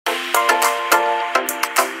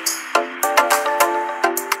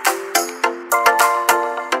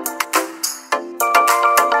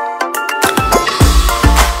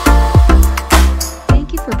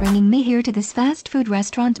this fast food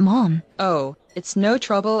restaurant, Mom. Oh, it's no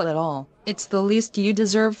trouble at all. It's the least you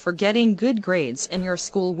deserve for getting good grades in your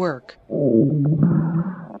schoolwork.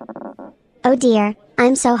 Oh dear,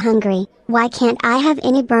 I'm so hungry. Why can't I have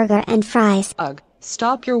any burger and fries? Ugh,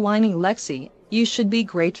 stop your whining, Lexi. You should be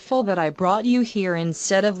grateful that I brought you here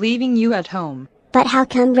instead of leaving you at home. But how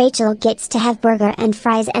come Rachel gets to have burger and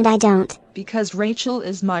fries and I don't? Because Rachel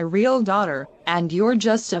is my real daughter, and you're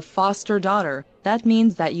just a foster daughter. That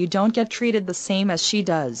means that you don't get treated the same as she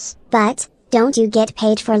does. But, don't you get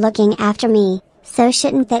paid for looking after me? So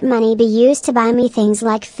shouldn't that money be used to buy me things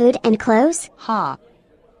like food and clothes? Ha!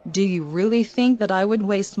 Do you really think that I would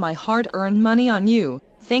waste my hard-earned money on you?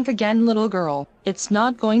 Think again, little girl. It's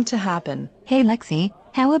not going to happen. Hey Lexi,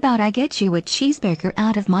 how about I get you a cheeseburger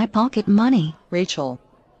out of my pocket money? Rachel,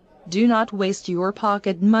 do not waste your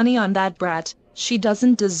pocket money on that brat. She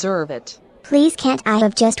doesn't deserve it. Please, can't I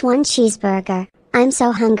have just one cheeseburger? I'm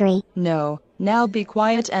so hungry. No, now be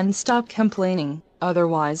quiet and stop complaining.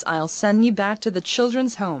 Otherwise I'll send you back to the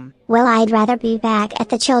children's home. Well, I'd rather be back at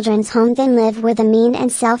the children's home than live with a mean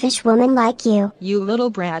and selfish woman like you. You little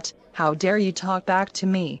brat, how dare you talk back to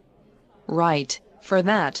me? Right, for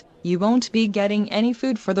that, you won't be getting any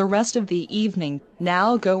food for the rest of the evening.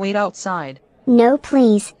 Now go wait outside. No,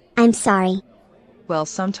 please, I'm sorry. Well,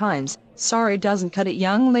 sometimes, sorry doesn't cut it,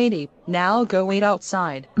 young lady. Now go wait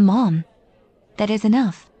outside. Mom, that is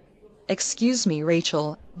enough. Excuse me,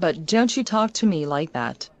 Rachel, but don't you talk to me like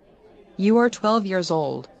that. You are 12 years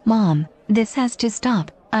old. Mom, this has to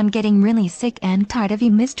stop. I'm getting really sick and tired of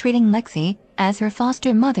you mistreating Lexi. As her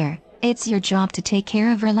foster mother, it's your job to take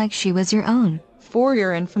care of her like she was your own. For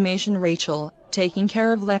your information, Rachel, taking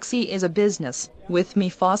care of Lexi is a business. With me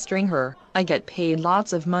fostering her, I get paid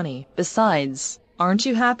lots of money. Besides, aren't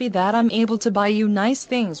you happy that I'm able to buy you nice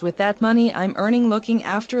things with that money I'm earning looking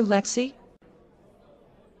after Lexi?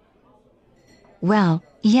 Well,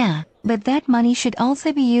 yeah, but that money should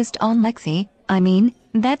also be used on Lexi. I mean,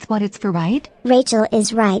 that's what it's for, right? Rachel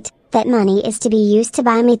is right. That money is to be used to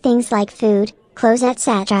buy me things like food, clothes,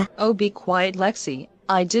 etc. Oh, be quiet, Lexi.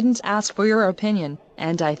 I didn't ask for your opinion,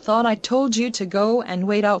 and I thought I told you to go and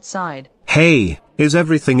wait outside. Hey, is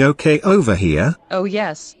everything okay over here? Oh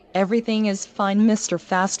yes, everything is fine, Mr.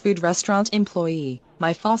 Fast Food Restaurant employee.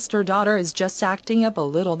 My foster daughter is just acting up a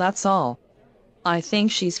little, that's all. I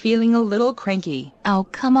think she's feeling a little cranky. Oh,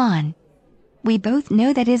 come on. We both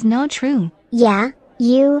know that is not true. Yeah,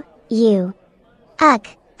 you. Ugh,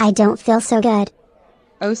 I don't feel so good.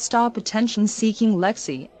 Oh, stop attention-seeking,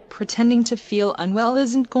 Lexi. Pretending to feel unwell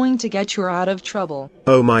isn't going to get you out of trouble.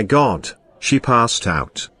 Oh my god, she passed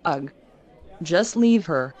out. Ugh. Just leave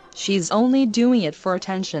her. She's only doing it for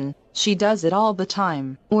attention. She does it all the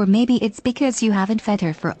time. Or maybe it's because you haven't fed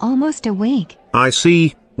her for almost a week. I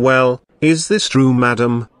see. Well, is this true,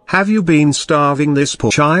 madam? Have you been starving this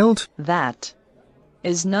poor child? That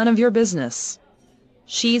is none of your business.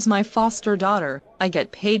 She's my foster daughter. I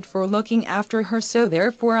get paid for looking after her, so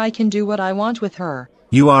therefore I can do what I want with her.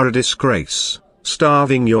 You are a disgrace,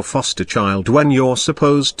 starving your foster child when you're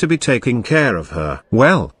supposed to be taking care of her.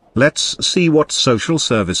 Well, let's see what social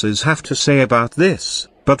services have to say about this.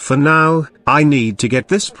 But for now, I need to get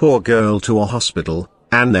this poor girl to a hospital,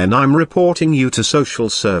 and then I'm reporting you to social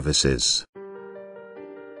services.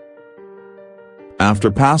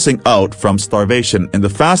 After passing out from starvation in the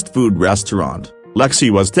fast food restaurant,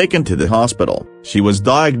 Lexi was taken to the hospital. She was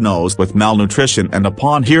diagnosed with malnutrition, and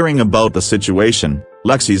upon hearing about the situation,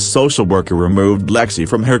 Lexi's social worker removed Lexi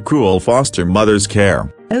from her cruel foster mother's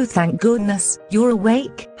care. Oh, thank goodness, you're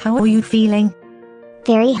awake. How are you feeling?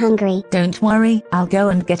 Very hungry. Don't worry, I'll go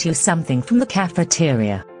and get you something from the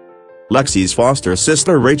cafeteria. Lexi's foster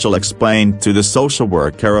sister Rachel explained to the social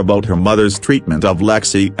worker about her mother's treatment of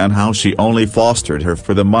Lexi and how she only fostered her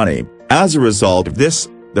for the money. As a result of this,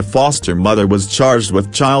 the foster mother was charged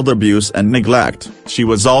with child abuse and neglect. She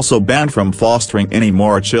was also banned from fostering any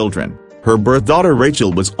more children. Her birth daughter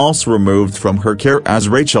Rachel was also removed from her care, as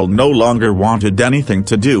Rachel no longer wanted anything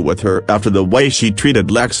to do with her after the way she treated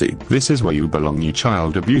Lexi. This is where you belong, you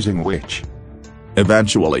child abusing witch.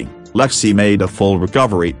 Eventually, Lexi made a full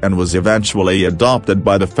recovery and was eventually adopted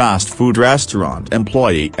by the fast food restaurant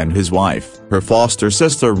employee and his wife. Her foster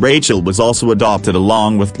sister Rachel was also adopted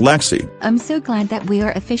along with Lexi. I'm so glad that we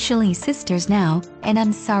are officially sisters now, and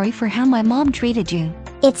I'm sorry for how my mom treated you.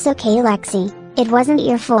 It's okay, Lexi. It wasn't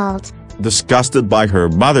your fault. Disgusted by her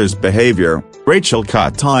mother's behavior, Rachel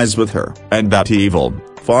cut ties with her, and that evil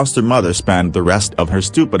foster mother spent the rest of her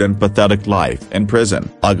stupid and pathetic life in prison.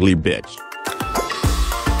 Ugly bitch.